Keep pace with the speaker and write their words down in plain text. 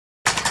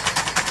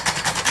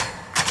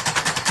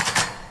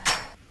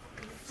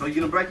So you're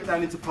gonna break it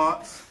down into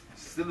parts.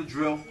 Still a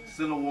drill,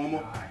 still a warm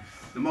up.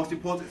 The most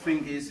important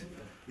thing is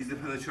the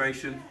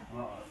penetration.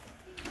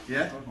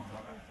 Yeah?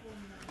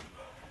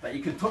 That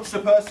you can touch the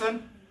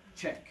person,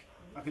 check.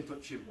 I can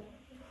touch him.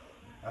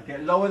 I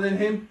get lower than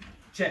him,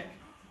 check.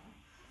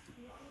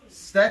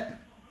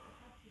 Step.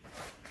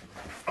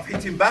 I've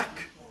hit him back.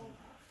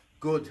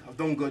 Good, I've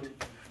done good.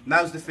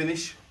 Now's the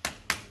finish.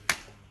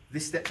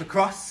 This steps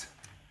across.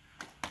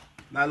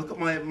 Now look at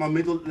my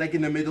middle leg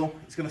in the middle.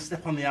 It's gonna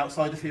step on the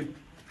outside of him.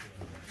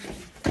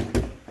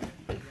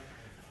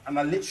 And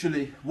I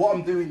literally, what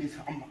I'm doing is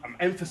I'm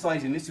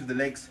emphasizing this with the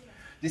legs.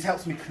 This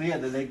helps me clear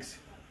the legs.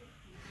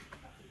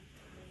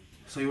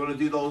 So you want to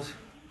do those,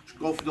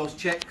 go for those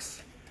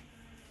checks,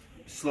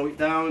 slow it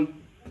down,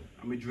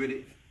 and we drill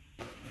it.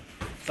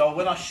 So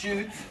when I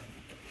shoot,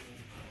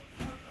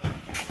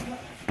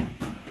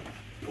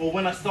 or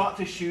when I start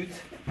to shoot,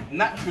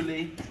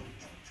 naturally,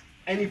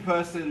 any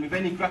person with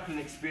any grappling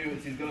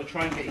experience is going to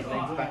try and get his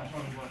legs back,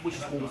 which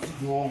is called a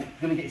sprawl. He's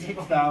going to get his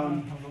hips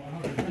down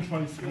and try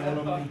and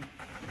sprawl on me.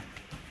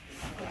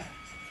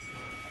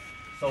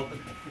 So the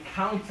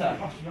counter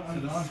to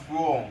the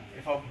sprawl,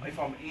 if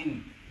I'm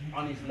in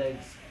on his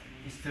legs,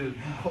 is to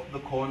cut the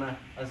corner,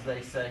 as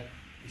they say,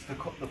 is to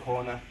cut the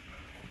corner.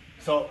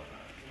 So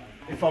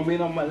if I'm in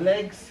on my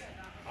legs,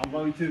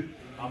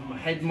 my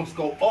head must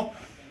go up.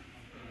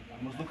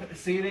 I must look at the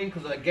ceiling,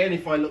 because again,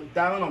 if I look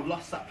down, I've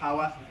lost that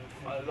power.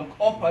 I look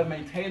up, I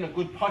maintain a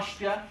good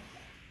posture.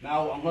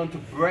 Now I'm going to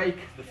break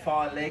the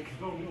far leg,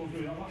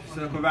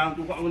 circle around.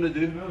 What I'm going to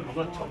do, I'm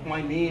going to tuck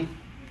my knee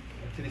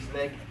to this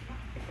leg,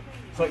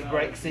 so it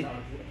breaks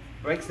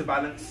the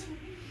balance.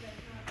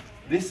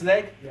 This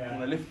leg, I'm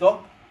going to lift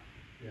up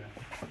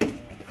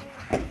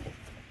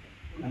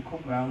and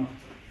cut round.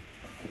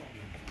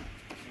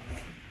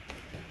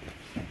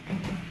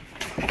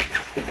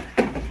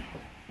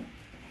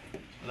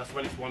 And that's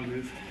when it's one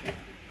move.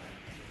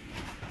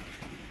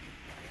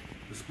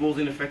 The spool's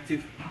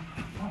ineffective.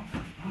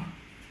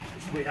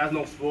 It has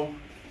no spool.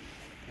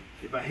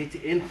 If I hit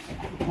it in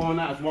the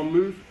corner as one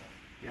move,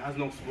 it has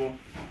no spool.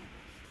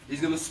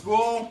 He's going to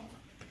spool.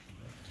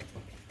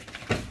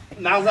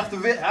 Now I have to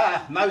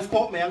now he's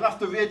caught me. I'll have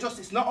to readjust.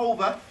 It's not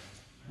over.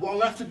 What I'm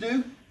going to have to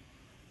do,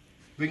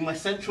 bring my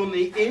central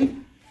knee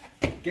in,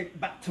 get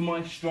back to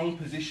my strong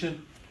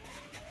position.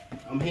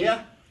 I'm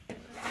here.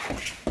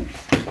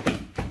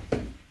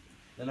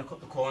 Then I cut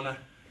the corner.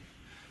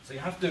 So you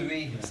have to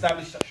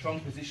re-establish that strong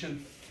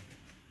position.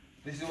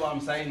 This is what I'm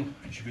saying.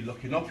 You should be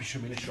looking up. You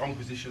should be in a strong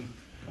position,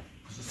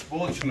 because the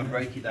spool is going to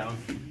break it down.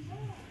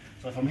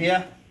 So if I'm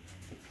here,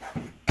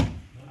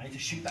 I need to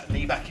shoot that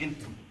knee back in.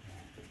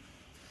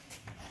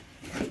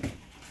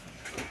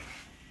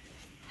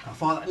 How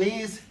far that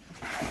knee is.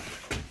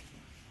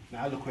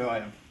 Now look where I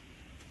am.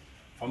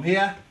 From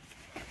here,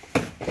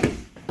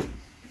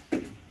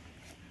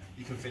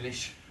 you can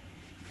finish.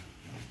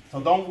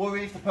 So don't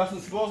worry if the person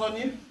scores on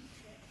you.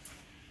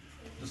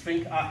 Just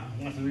think, I'm going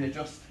to have to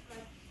readjust.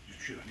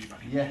 Shoot that knee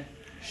back in. Yeah.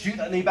 Shoot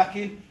that knee back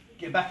in,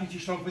 get back into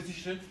your strong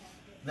position,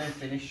 then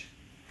finish.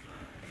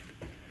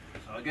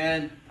 So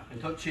again, I can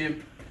touch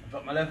him,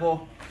 drop my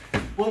level,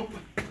 boom.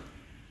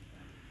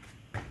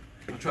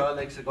 My trial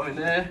legs are going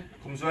there,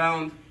 comes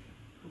around,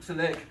 hooks the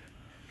leg,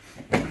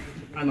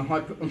 and I'm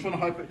trying to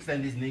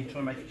hyperextend his knee,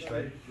 trying to make it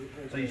straight.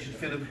 So you should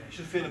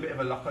feel a bit of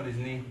a lock on his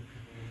knee,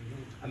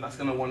 and that's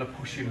going to want to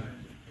push him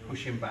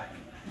back.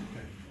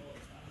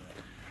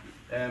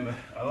 A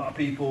lot of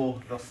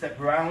people, they'll step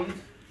around,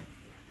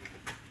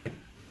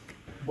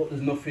 but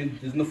there's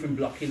nothing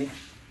blocking it.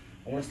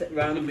 I want to step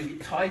around and bring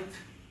it tight,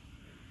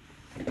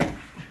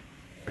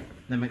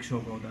 then make sure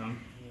I go down.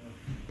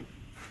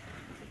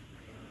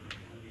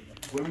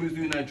 When we were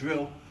doing our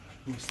drill,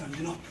 we were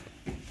standing up,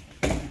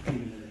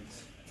 cleaning the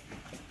legs.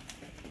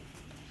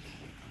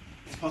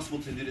 It's possible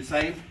to do the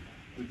same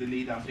with the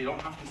knee down, so you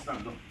don't have to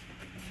stand up.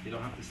 You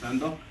don't have to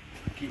stand up.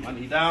 Keep my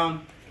knee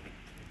down,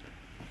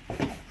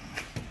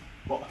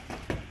 but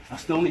I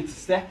still need to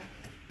step.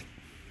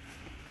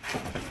 I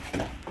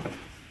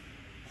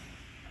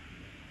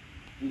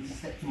need to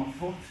step to my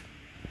foot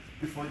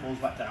before it goes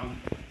back down.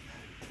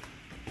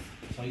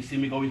 So you see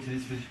me go into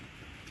this position.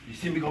 You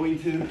see me go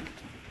into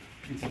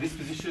this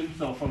position.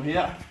 So from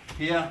here,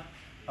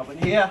 up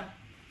and here.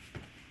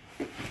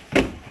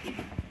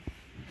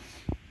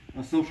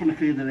 I'm still trying to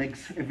clear the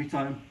legs every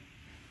time,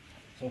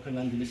 so I can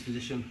land in this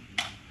position.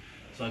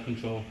 So I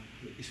control.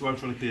 This is where I'm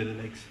trying to clear the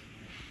legs.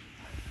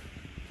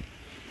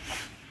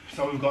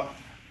 So we've got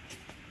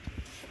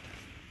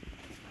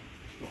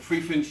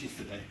 3 finishes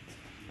today.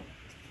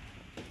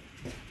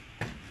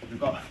 We've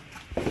got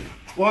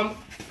 1.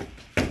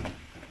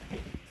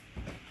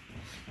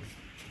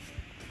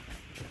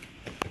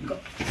 We've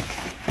got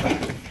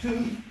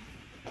 2.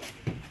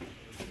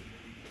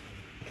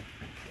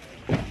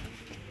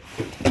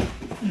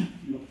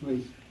 We've got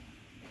 3.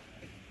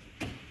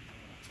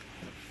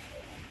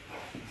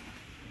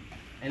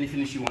 Any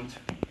finish you want.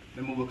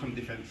 Then we'll work on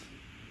defense.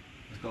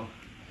 Let's go.